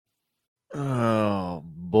Oh,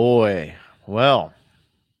 boy. Well,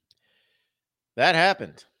 that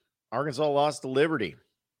happened. Arkansas lost to Liberty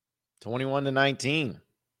 21-19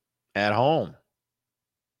 at home,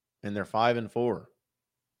 and they're 5-4.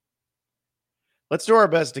 Let's do our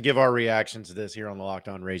best to give our reaction to this here on the Locked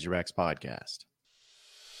On Razorbacks podcast.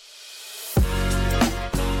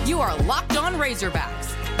 You are Locked On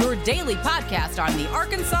Razorbacks, your daily podcast on the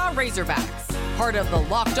Arkansas Razorbacks, part of the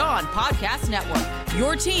Locked On Podcast Network,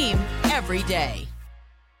 your team every day.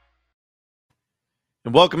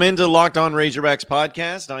 And welcome into the Locked On Razorbacks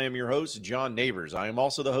podcast. I am your host, John Neighbors. I am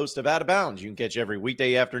also the host of Out of Bounds. You can catch every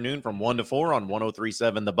weekday afternoon from 1 to 4 on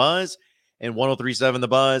 103.7 The Buzz and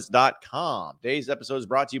 103.7thebuzz.com. Today's episode is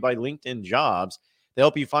brought to you by LinkedIn Jobs. They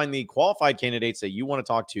help you find the qualified candidates that you want to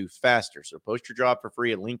talk to faster. So post your job for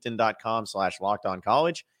free at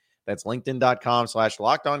linkedin.com/lockedoncollege. That's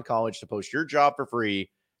linkedin.com/lockedoncollege to post your job for free.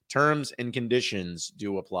 Terms and conditions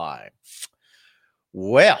do apply.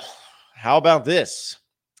 Well, how about this?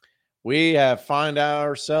 We have found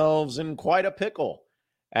ourselves in quite a pickle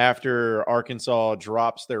after Arkansas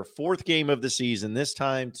drops their fourth game of the season, this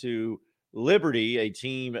time to Liberty, a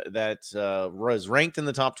team that was ranked in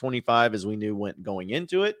the top 25 as we knew went going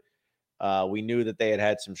into it. We knew that they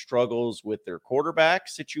had some struggles with their quarterback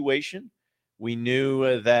situation. We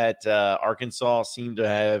knew that Arkansas seemed to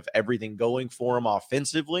have everything going for them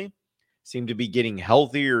offensively, seemed to be getting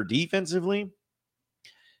healthier defensively.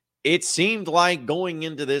 It seemed like going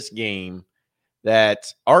into this game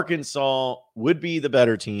that Arkansas would be the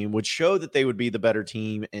better team, would show that they would be the better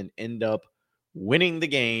team and end up winning the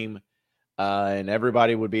game. And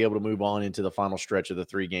everybody would be able to move on into the final stretch of the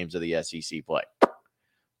 3 games of the SEC play.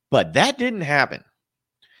 But that didn't happen.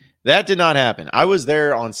 That did not happen. I was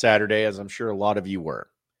there on Saturday, as I'm sure a lot of you were.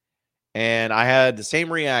 And I had the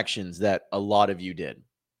same reactions that a lot of you did,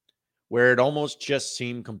 where it almost just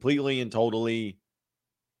seemed completely and totally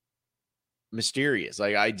mysterious.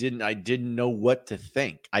 Like I didn't know what to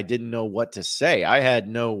think. I didn't know what to say. I had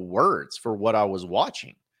no words for what I was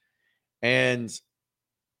watching. And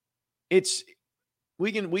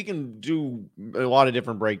we can do a lot of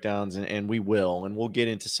different breakdowns and we will, and we'll get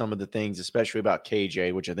into some of the things, especially about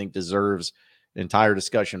KJ, which I think deserves an entire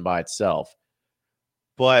discussion by itself.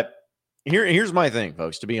 But here's my thing,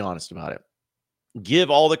 folks, to be honest about it. Give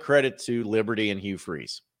all the credit to Liberty and Hugh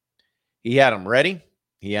Freeze. He had them ready.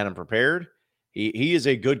 He had them prepared. He is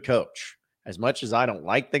a good coach. As much as I don't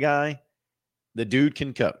like the guy, the dude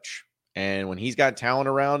can coach. And when he's got talent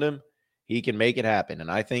around him, he can make it happen. And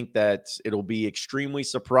I think that it'll be extremely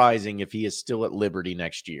surprising if he is still at Liberty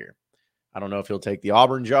next year. I don't know if he'll take the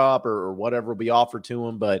Auburn job or whatever will be offered to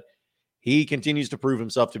him, but he continues to prove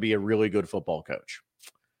himself to be a really good football coach.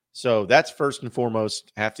 So that's first and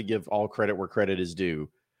foremost. Have to give all credit where credit is due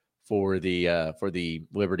for the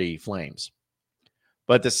Liberty Flames.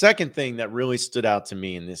 But the second thing that really stood out to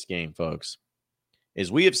me in this game, folks,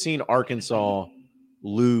 is we have seen Arkansas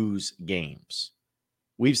lose games.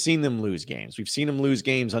 We've seen them lose games. We've seen them lose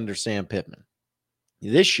games under Sam Pittman.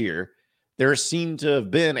 This year, there seemed to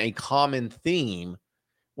have been a common theme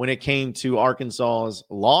when it came to Arkansas's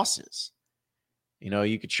losses. You know,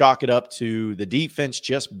 you could chalk it up to the defense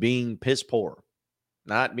just being piss poor,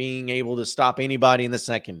 not being able to stop anybody in the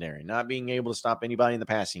secondary, not being able to stop anybody in the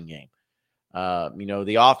passing game.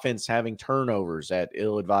 The offense having turnovers at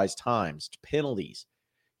ill-advised times, penalties.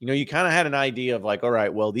 You kind of had an idea of like, all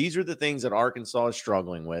right, well, these are the things that Arkansas is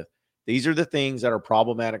struggling with. These are the things that are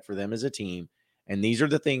problematic for them as a team. And these are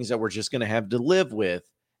the things that we're just going to have to live with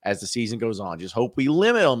as the season goes on. Just hope we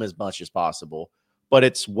limit them as much as possible. But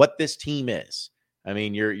it's what this team is. I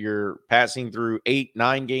mean, you're passing through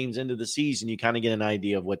 8-9 games into the season. You kind of get an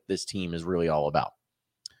idea of what this team is really all about.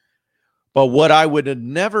 But what I would have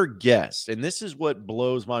never guessed, and this is what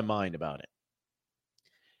blows my mind about it,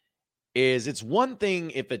 is it's one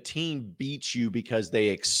thing if a team beats you because they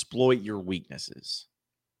exploit your weaknesses.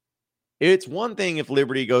 It's one thing if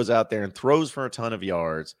Liberty goes out there and throws for a ton of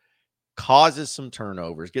yards, causes some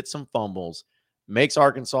turnovers, gets some fumbles, makes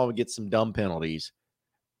Arkansas get some dumb penalties,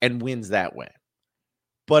 and wins that way.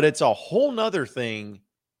 But it's a whole nother thing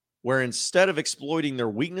where instead of exploiting their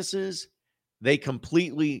weaknesses, they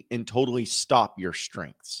completely and totally stop your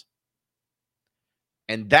strengths.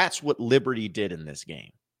 And that's what Liberty did in this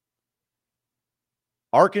game.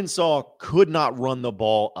 Arkansas could not run the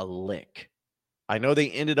ball a lick. I know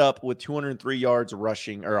they ended up with 203 yards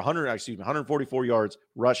rushing, or 144 yards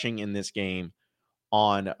rushing in this game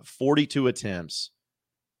on 42 attempts.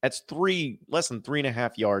 That's less than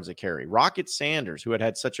 3.5 yards a carry. Rocket Sanders, who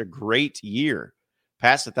had such a great year,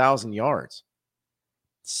 passed 1,000 yards.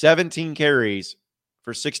 17 carries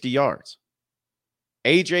for 60 yards.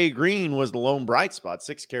 AJ Green was the lone bright spot,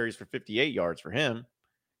 6 carries for 58 yards for him.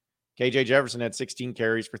 KJ Jefferson had 16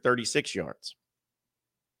 carries for 36 yards.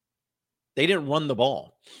 They didn't run the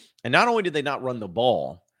ball. And not only did they not run the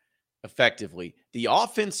ball effectively, the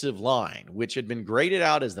offensive line, which had been graded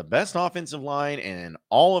out as the best offensive line in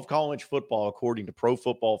all of college football, according to Pro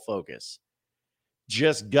Football Focus,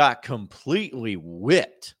 just got completely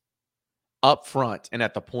whipped up front and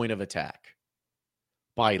at the point of attack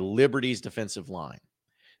by Liberty's defensive line.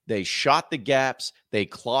 They shot the gaps. They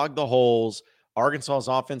clogged the holes. Arkansas's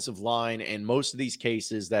offensive line, in most of these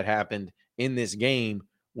cases that happened in this game,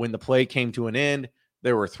 when the play came to an end,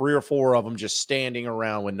 there were 3 or 4 of them just standing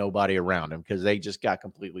around with nobody around them because they just got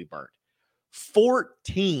completely burnt.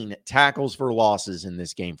 14 tackles for losses in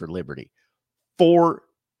this game for Liberty.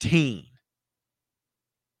 14.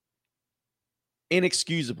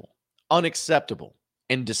 Inexcusable, unacceptable,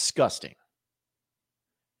 and disgusting.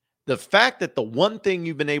 The fact that the one thing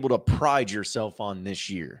you've been able to pride yourself on this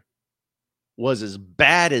year was as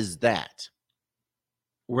bad as that,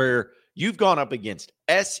 where you've gone up against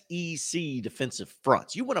SEC defensive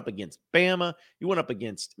fronts. You went up against Bama. You went up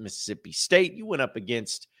against Mississippi State. You went up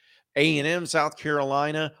against A&M, South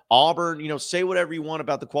Carolina, Auburn. Say whatever you want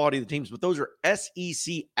about the quality of the teams, but those are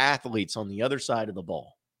SEC athletes on the other side of the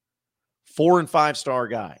ball. 4- and 5-star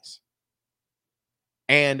guys.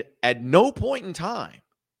 And at no point in time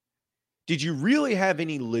did you really have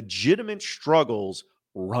any legitimate struggles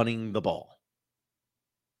running the ball.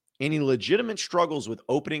 Any legitimate struggles with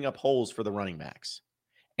opening up holes for the running backs.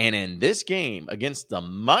 And in this game against the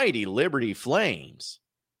mighty Liberty Flames,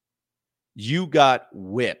 you got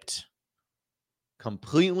whipped.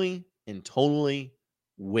 Completely and totally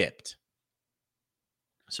whipped.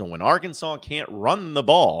 So when Arkansas can't run the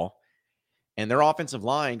ball and their offensive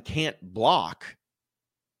line can't block,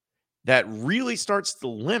 that really starts to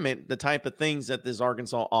limit the type of things that this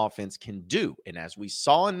Arkansas offense can do. And as we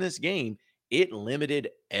saw in this game, it limited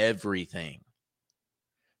everything.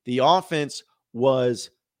 The offense was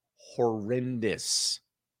horrendous.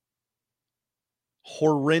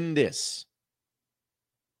 Horrendous.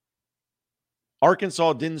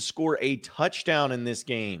 Arkansas didn't score a touchdown in this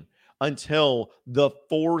game until the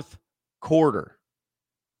 4th quarter.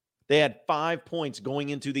 They had 5 points going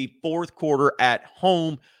into the 4th quarter at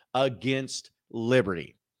home against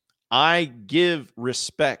Liberty. I give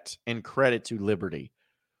respect and credit to Liberty,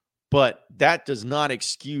 but that does not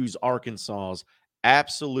excuse Arkansas's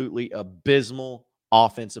absolutely abysmal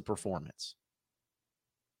offensive performance.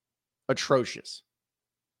 Atrocious.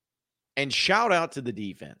 And shout out to the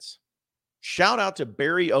defense. Shout out to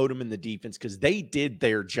Barry Odom and the defense because they did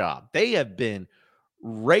their job. They have been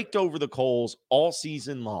raked over the coals all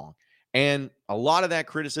season long. And a lot of that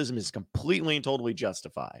criticism is completely and totally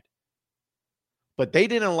justified. But they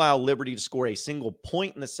didn't allow Liberty to score a single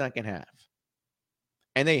point in the second half.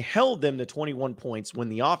 And they held them to 21 points when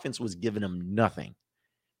the offense was giving them nothing.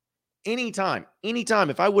 Anytime,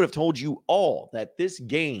 if I would have told you all that this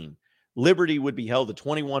game, Liberty would be held to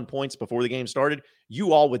 21 points before the game started,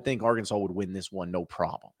 you all would think Arkansas would win this one, no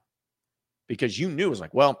problem. Because you knew it was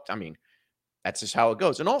like, well, I mean, that's just how it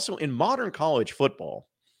goes. And also in modern college football,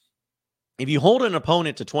 if you hold an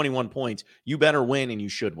opponent to 21 points, you better win and you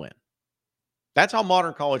should win. That's how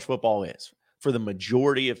modern college football is for the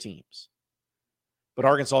majority of teams. But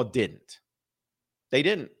Arkansas didn't. They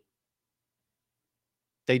didn't.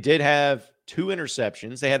 They did have 2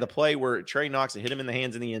 interceptions. They had the play where Trey Knox hit him in the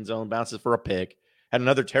hands in the end zone, bounces for a pick. Had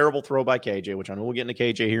another terrible throw by KJ, which I know we'll get into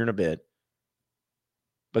KJ here in a bit.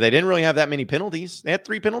 But they didn't really have that many penalties. They had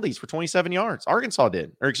 3 penalties for 27 yards. Arkansas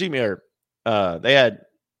did. They had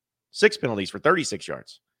 6 penalties for 36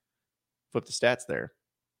 yards. Flip the stats there.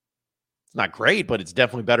 It's not great, but it's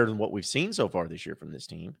definitely better than what we've seen so far this year from this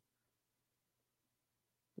team.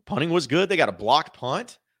 The punting was good. They got a blocked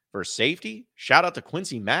punt for safety. Shout out to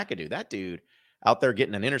Quincy McAdoo. That dude out there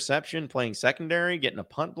getting an interception, playing secondary, getting a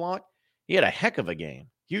punt block. He had a heck of a game.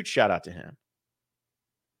 Huge shout out to him.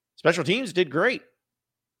 Special teams did great.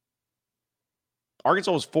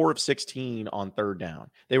 Arkansas was 4 of 16 on 3rd down.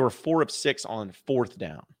 They were 4 of 6 on 4th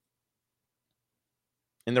down.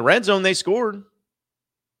 In the red zone, they scored.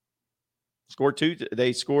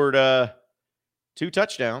 They scored 2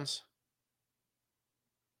 touchdowns.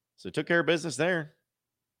 So took care of business there.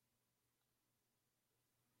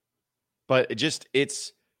 But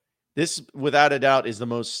this without a doubt is the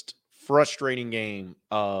most frustrating game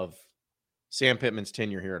of Sam Pittman's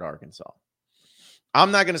tenure here at Arkansas.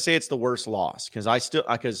 I'm not going to say it's the worst loss because I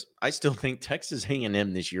still think Texas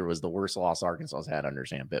A&M this year was the worst loss Arkansas's had under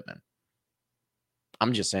Sam Pittman.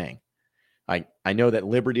 I'm just saying. I know that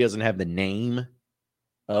Liberty doesn't have the name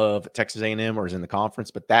of Texas A&M or is in the conference,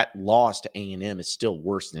 but that loss to A&M is still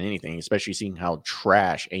worse than anything, especially seeing how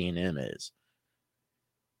trash A&M is.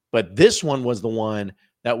 But this one was the one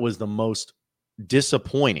that was the most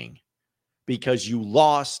disappointing because you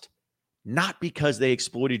lost not because they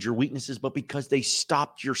exploited your weaknesses, but because they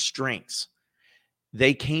stopped your strengths.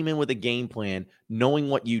 They came in with a game plan, knowing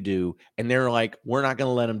what you do, and they're like, we're not going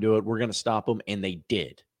to let them do it. We're going to stop them, and they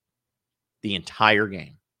did the entire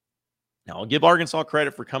game. Now, I'll give Arkansas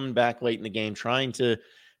credit for coming back late in the game, trying to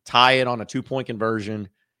tie it on a 2-point conversion.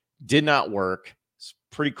 Did not work. It's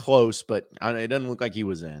pretty close, but it doesn't look like he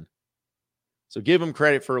was in. So give him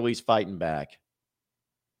credit for at least fighting back.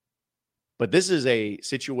 But this is a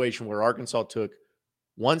situation where Arkansas took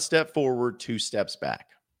 1 step forward, 2 steps back.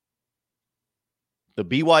 The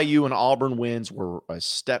BYU and Auburn wins were a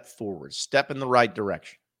step forward, step in the right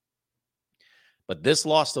direction. But this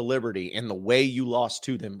loss to Liberty and the way you lost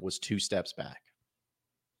to them was 2 steps back.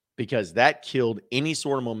 Because that killed any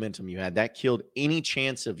sort of momentum you had. That killed any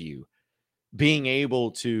chance of you being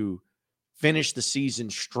able to finish the season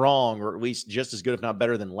strong, or at least just as good, if not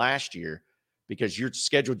better than last year, because your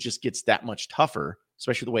schedule just gets that much tougher,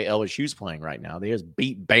 especially the way LSU's playing right now. They just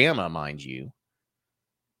beat Bama, mind you.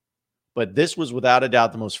 But this was without a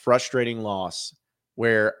doubt the most frustrating loss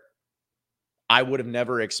where I would have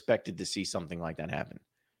never expected to see something like that happen.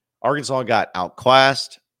 Arkansas got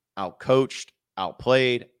outclassed, outcoached,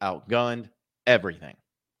 outplayed, outgunned, everything.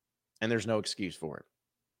 And there's no excuse for it.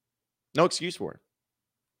 No excuse for it.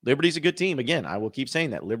 Liberty's a good team. Again, I will keep saying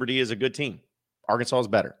that. Liberty is a good team. Arkansas is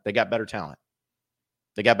better. They got better talent.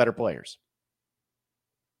 They got better players.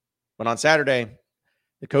 But on Saturday,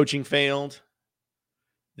 the coaching failed.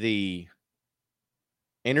 The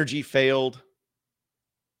energy failed.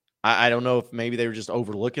 I don't know if maybe they were just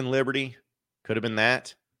overlooking Liberty. Could have been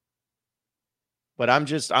that. But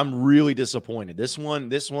I'm really disappointed. This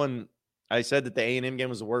one, I said that the A&M game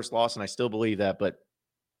was the worst loss, and I still believe that, but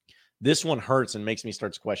this one hurts and makes me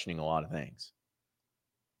start questioning a lot of things.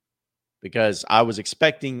 Because I was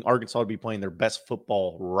expecting Arkansas to be playing their best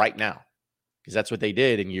football right now. Because that's what they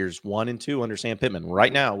did in years 1 and 2 under Sam Pittman.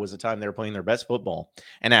 Right now was the time they were playing their best football.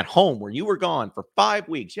 And at home, where you were gone for 5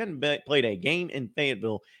 weeks, you hadn't played a game in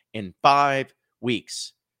Fayetteville in 5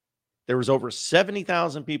 weeks. There was over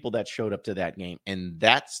 70,000 people that showed up to that game. And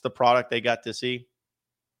that's the product they got to see.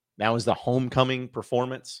 That was the homecoming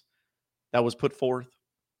performance that was put forth.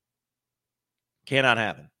 Cannot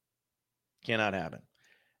happen. Cannot happen.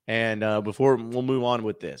 And before we'll move on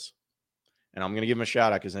with this, and I'm going to give him a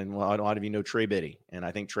shout out because a lot of you know Trey Biddy. And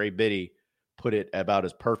I think Trey Biddy put it about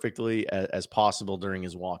as perfectly as possible during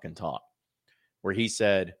his walk and talk, where he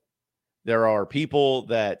said, there are people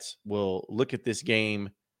that will look at this game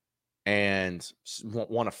and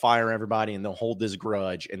want to fire everybody, and they'll hold this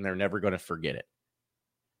grudge, and they're never going to forget it.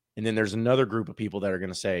 And then there's another group of people that are going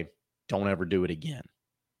to say, don't ever do it again.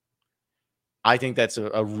 I think that's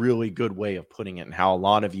a really good way of putting it and how a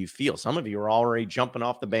lot of you feel. Some of you are already jumping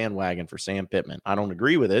off the bandwagon for Sam Pittman. I don't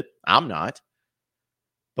agree with it. I'm not.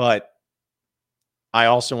 But I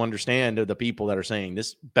also understand the people that are saying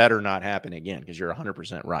this better not happen again, because you're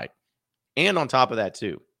 100% right. And on top of that,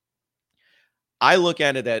 too, I look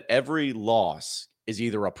at it that every loss is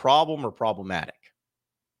either a problem or problematic.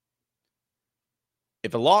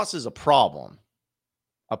 If a loss is a problem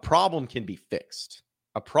can be fixed.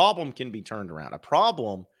 A problem can be turned around. A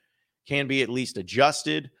problem can be at least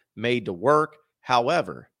adjusted, made to work,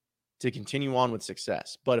 however, to continue on with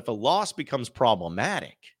success. But if a loss becomes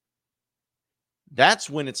problematic, that's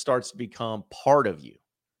when it starts to become part of you,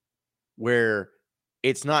 where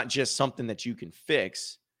it's not just something that you can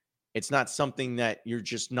fix. It's not something that you're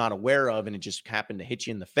just not aware of and it just happened to hit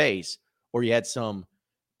you in the face, or you had some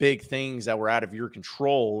big things that were out of your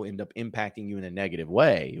control end up impacting you in a negative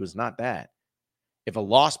way. It was not that. If a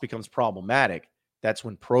loss becomes problematic, that's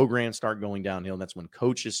when programs start going downhill. That's when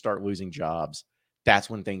coaches start losing jobs. That's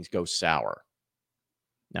when things go sour.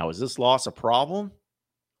 Now, is this loss a problem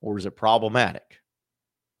or is it problematic?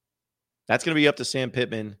 That's going to be up to Sam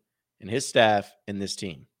Pittman and his staff and this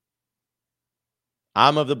team.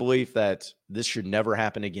 I'm of the belief that this should never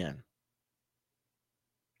happen again.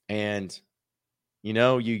 And, you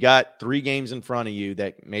know, you got 3 games in front of you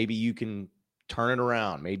that maybe you can turn it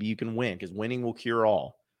around. Maybe you can win, because winning will cure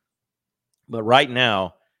all. But right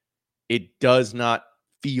now, it does not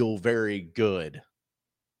feel very good.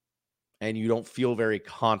 And you don't feel very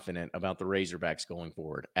confident about the Razorbacks going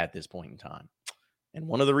forward at this point in time. And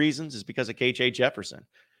one of the reasons is because of KJ Jefferson.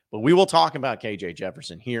 But we will talk about KJ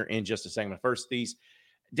Jefferson here in just a second. But first, these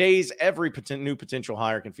days, every new potential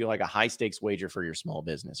hire can feel like a high-stakes wager for your small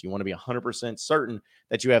business. You want to be 100% certain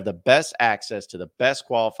that you have the best access to the best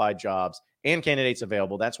qualified jobs and candidates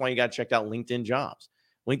available. That's why you got to check out LinkedIn Jobs.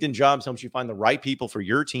 LinkedIn Jobs helps you find the right people for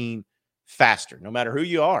your team faster, no matter who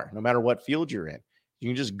you are, no matter what field you're in. You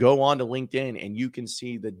can just go on to LinkedIn and you can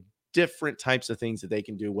see the different types of things that they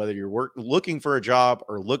can do, whether you're looking for a job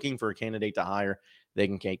or looking for a candidate to hire. They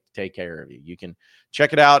can take care of you. You can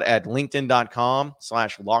check it out at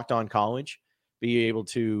linkedin.com/lockedoncollege. Be able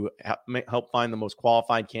to help find the most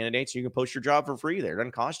qualified candidates. You can post your job for free there. It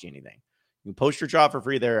doesn't cost you anything. You can post your job for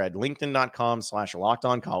free there at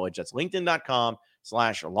linkedin.com/lockedoncollege. That's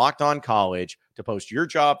linkedin.com/lockedoncollege to post your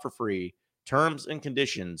job for free. Terms and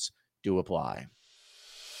conditions do apply.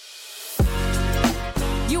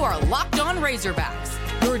 You are Locked On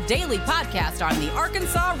Razorbacks, your daily podcast on the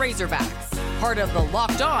Arkansas Razorbacks. Part of the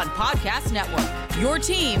Locked On Podcast Network, your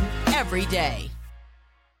team every day.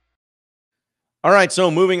 All right,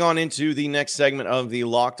 so moving on into the next segment of the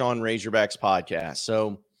Locked On Razorbacks podcast.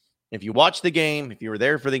 So if you watched the game, if you were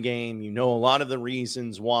there for the game, you know a lot of the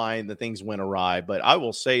reasons why the things went awry. But I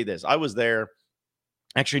will say this. I was there.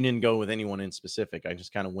 Actually didn't go with anyone in specific. I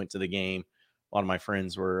just kind of went to the game. A lot of my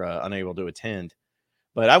friends were unable to attend.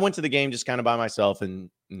 But I went to the game just kind of by myself,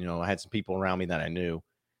 and, I had some people around me that I knew.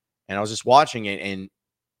 And I was just watching it, and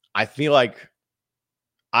I feel like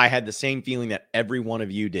I had the same feeling that every one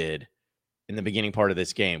of you did in the beginning part of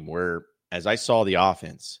this game, where as I saw the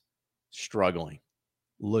offense struggling,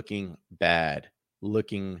 looking bad,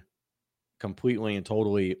 looking completely and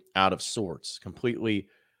totally out of sorts, completely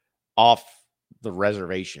off the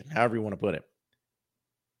reservation, however you want to put it.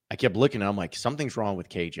 I kept looking, and I'm like, something's wrong with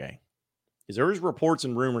KJ. Because there was reports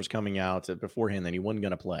and rumors coming out beforehand that he wasn't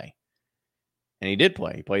going to play. And he did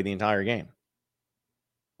play. He played the entire game.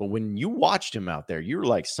 But when you watched him out there, you were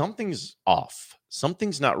like, something's off.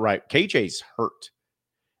 Something's not right. KJ's hurt.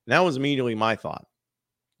 And that was immediately my thought.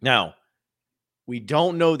 Now, we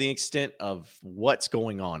don't know the extent of what's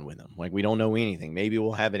going on with him. Like, we don't know anything. Maybe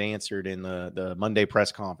we'll have it answered in the Monday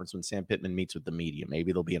press conference when Sam Pittman meets with the media.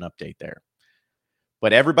 Maybe there'll be an update there.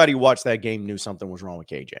 But everybody who watched that game knew something was wrong with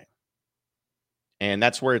KJ. And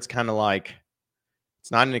that's where it's kind of like,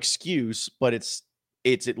 it's not an excuse, but it's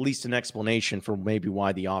at least an explanation for maybe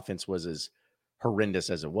why the offense was as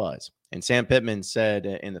horrendous as it was. And Sam Pittman said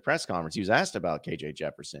in the press conference, he was asked about KJ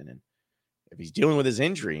Jefferson and if he's dealing with his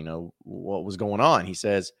injury, what was going on. He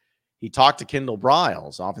says he talked to Kendall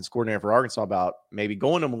Briles, offense coordinator for Arkansas, about maybe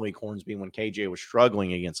going to Malik Hornsby when KJ was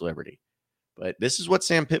struggling against Liberty. But this is what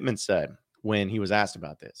Sam Pittman said when he was asked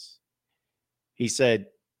about this. He said,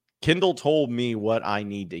 Kendall told me what I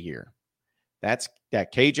need to hear. That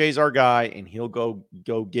KJ's our guy, and he'll go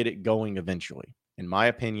get it going eventually. In my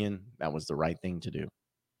opinion, that was the right thing to do.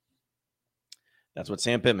 That's what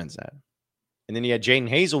Sam Pittman said. And then you had Jaden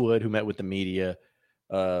Hazelwood, who met with the media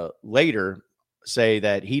later, say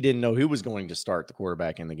that he didn't know who was going to start the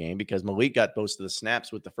quarterback in the game because Malik got most of the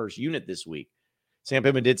snaps with the first unit this week. Sam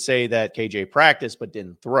Pittman did say that KJ practiced but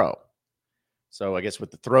didn't throw. So I guess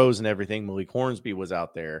with the throws and everything, Malik Hornsby was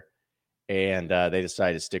out there, and they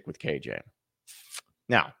decided to stick with KJ.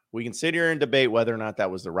 Now, we can sit here and debate whether or not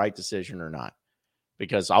that was the right decision or not,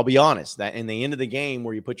 because I'll be honest, that in the end of the game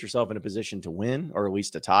where you put yourself in a position to win or at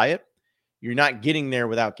least to tie it, you're not getting there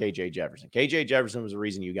without KJ Jefferson. KJ Jefferson was the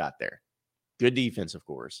reason you got there. Good defense, of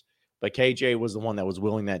course, but KJ was the one that was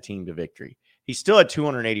willing that team to victory. He still had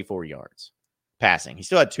 284 yards passing. He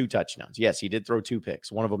still had 2 touchdowns. Yes, he did throw 2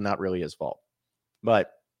 picks, one of them not really his fault.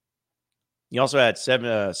 But he also had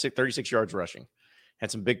 36 yards rushing,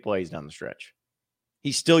 had some big plays down the stretch.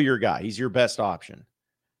 He's still your guy. He's your best option.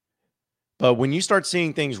 But when you start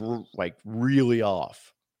seeing things like really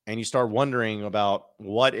off and you start wondering about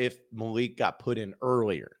what if Malik got put in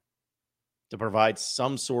earlier to provide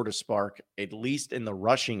some sort of spark, at least in the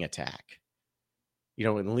rushing attack,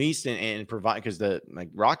 at least and provide, because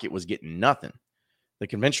Rocket was getting nothing. The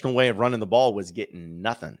conventional way of running the ball was getting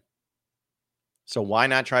nothing. So why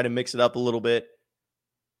not try to mix it up a little bit?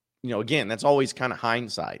 Again, that's always kind of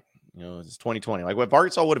hindsight. It's 2020. Like, if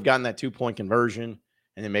Arkansas would have gotten that 2-point conversion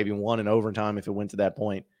and then maybe won in overtime if it went to that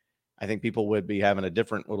point, I think people would be having a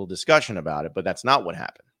different little discussion about it, but that's not what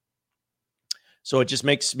happened. So it just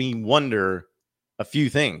makes me wonder a few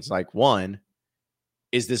things. Like, one,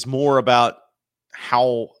 is this more about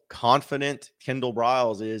how confident Kendall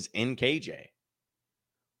Briles is in KJ?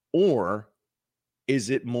 Or is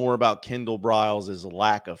it more about Kendall Briles'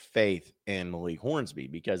 lack of faith in Malik Hornsby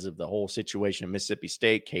because of the whole situation in Mississippi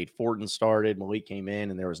State? Cade Fortin started, Malik came in,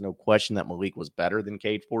 and there was no question that Malik was better than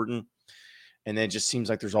Cade Fortin. And then it just seems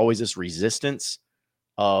like there's always this resistance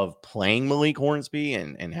of playing Malik Hornsby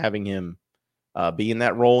and having him be in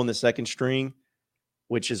that role in the second string,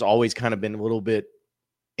 which has always kind of been a little bit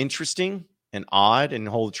interesting and odd, and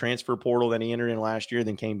the whole transfer portal that he entered in last year,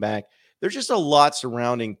 then came back. There's just a lot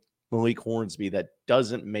surrounding Malik Hornsby that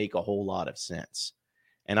doesn't make a whole lot of sense.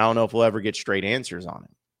 And I don't know if we'll ever get straight answers on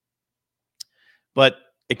it. But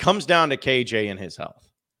it comes down to KJ and his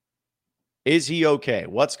health. Is he okay?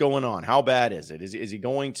 What's going on? How bad is it? Is he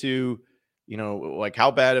going to, like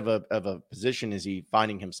how bad of a position is he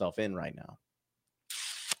finding himself in right now?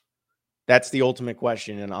 That's the ultimate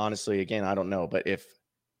question. And honestly, again, I don't know. But if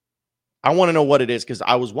I want to know what it is, because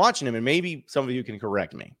I was watching him, and maybe some of you can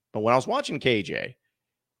correct me, but when I was watching KJ,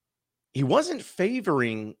 he wasn't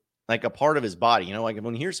favoring like a part of his body. Like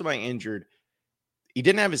when you hear somebody injured, he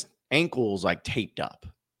didn't have his ankles like taped up.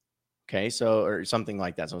 Okay. So, or something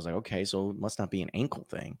like that. So I was like, okay, so it must not be an ankle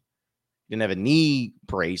thing. He didn't have a knee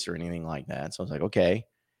brace or anything like that. So I was like, okay.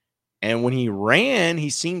 And when he ran, he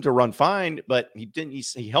seemed to run fine, but he didn't,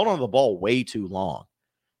 he held on to the ball way too long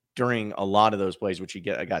during a lot of those plays, which he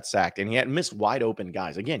got sacked, and he had missed wide open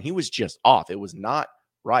guys. Again, he was just off. It was not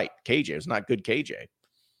right. KJ was not good KJ.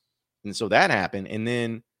 And so that happened. And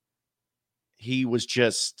then he was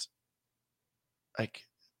just like,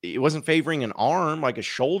 it wasn't favoring an arm, like a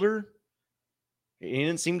shoulder. He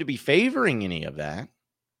didn't seem to be favoring any of that.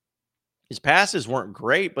 His passes weren't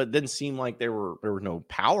great, but it didn't seem like there was no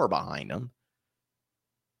power behind them.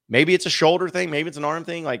 Maybe it's a shoulder thing. Maybe it's an arm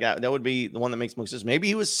thing. Like that would be the one that makes most sense. Maybe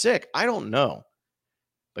he was sick. I don't know.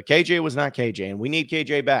 But KJ was not KJ, and we need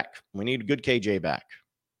KJ back. We need a good KJ back.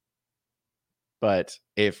 But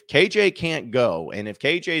if KJ can't go, and if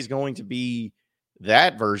KJ is going to be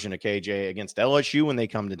that version of KJ against LSU when they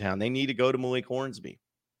come to town, they need to go to Malik Hornsby.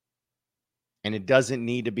 And it doesn't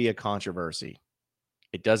need to be a controversy.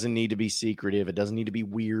 It doesn't need to be secretive. It doesn't need to be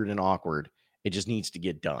weird and awkward. It just needs to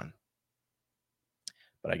get done.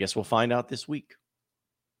 But I guess we'll find out this week.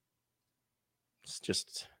 It's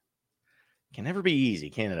just can never be easy,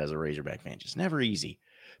 can it, as a Razorback fan? Just never easy.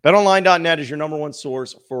 BetOnline.net is your number one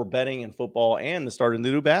source for betting in football and the start of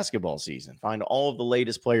the new basketball season. Find all of the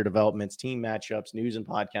latest player developments, team matchups, news and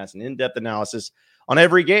podcasts, and in-depth analysis on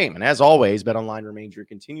every game. And as always, BetOnline remains your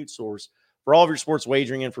continued source for all of your sports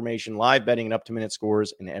wagering information, live betting, and up-to-minute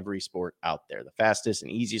scores in every sport out there. The fastest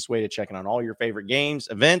and easiest way to check in on all your favorite games,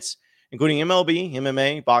 events, including MLB,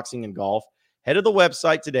 MMA, boxing, and golf. Head to the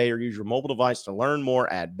website today or use your mobile device to learn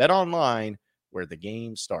more at BetOnline, where the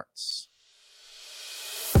game starts.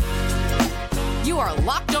 You are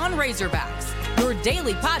Locked On Razorbacks, your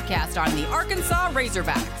daily podcast on the Arkansas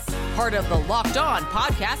Razorbacks, part of the Locked On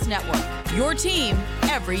Podcast Network, your team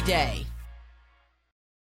every day.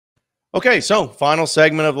 Okay, so final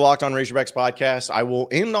segment of the Locked On Razorbacks podcast. I will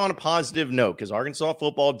end on a positive note because Arkansas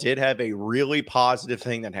football did have a really positive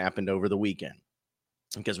thing that happened over the weekend.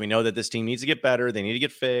 Because we know that this team needs to get better. They need to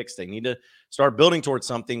get fixed. They need to start building towards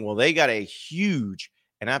something. Well, they got a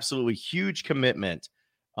an absolutely huge commitment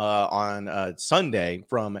on Sunday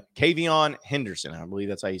from Kavion Henderson. I believe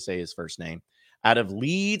that's how you say his first name, out of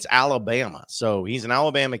Leeds, Alabama. So he's an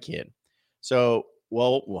Alabama kid. So,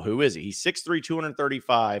 well, who is he? He's 6'3",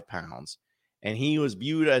 235 pounds, and he was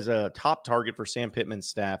viewed as a top target for Sam Pittman's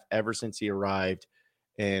staff ever since he arrived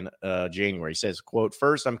in January. He says, quote,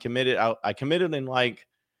 "First, I'm committed. I committed in like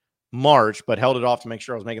March, but held it off to make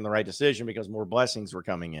sure I was making the right decision because more blessings were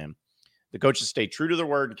coming in. The coaches stayed true to their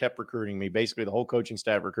word and kept recruiting me. Basically, the whole coaching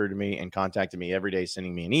staff recruited me and contacted me every day,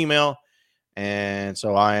 sending me an email. And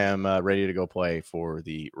so I am ready to go play for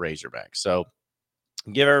the Razorbacks." So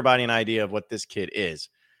give everybody an idea of what this kid is.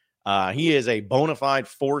 He is a bona fide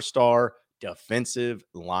 4-star defensive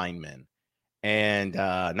lineman. And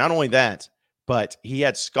not only that, but he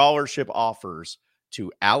had scholarship offers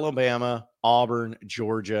to Alabama, Auburn,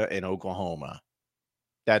 Georgia, and Oklahoma.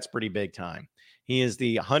 That's pretty big time. He is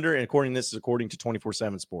the 100, and this is according to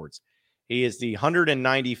 24/7 Sports. He is the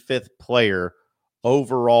 195th player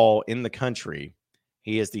overall in the country.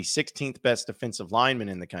 He is the 16th best defensive lineman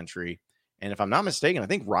in the country. And if I'm not mistaken, I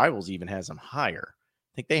think Rivals even has him higher.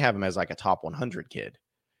 I think they have him as like a top 100 kid.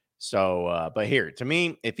 So, but here, to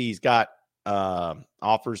me, if he's got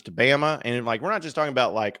offers to Bama, and like, we're not just talking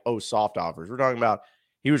about like, soft offers. We're talking about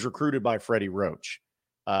he was recruited by Freddie Roach.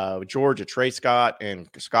 Georgia, Trey Scott, and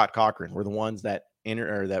Scott Cochran were the ones that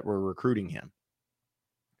were recruiting him.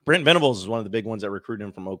 Brent Venables is one of the big ones that recruited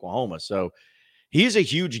him from Oklahoma. So he's a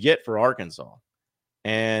huge get for Arkansas.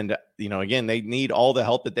 And, again, they need all the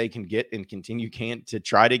help that they can get and continue to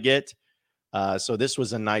try to get. So this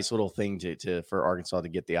was a nice little thing for Arkansas to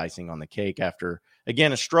get the icing on the cake after,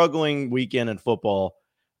 again, a struggling weekend in football.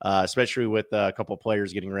 especially with a couple of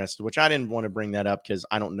players getting rested, which I didn't want to bring that up because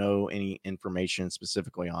I don't know any information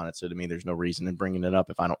specifically on it. So to me, there's no reason in bringing it up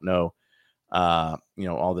if I don't know,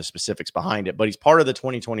 all the specifics behind it. But he's part of the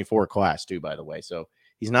 2024 class too, by the way. So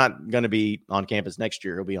he's not going to be on campus next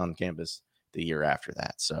year. He'll be on campus the year after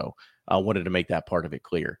that. So I wanted to make that part of it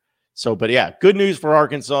clear. So, but yeah, good news for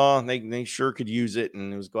Arkansas. They sure could use it,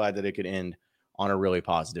 and I was glad that it could end on a really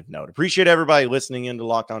positive note. Appreciate everybody listening in to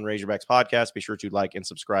Locked On Razorbacks podcast. Be sure to like and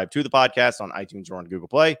subscribe to the podcast on iTunes or on Google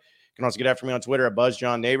Play. You can also get after me on Twitter at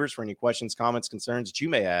BuzzJohnNeighbors for any questions, comments, concerns that you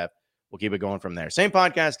may have. We'll keep it going from there. Same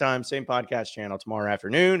podcast time, same podcast channel tomorrow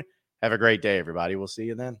afternoon. Have a great day, everybody. We'll see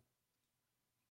you then.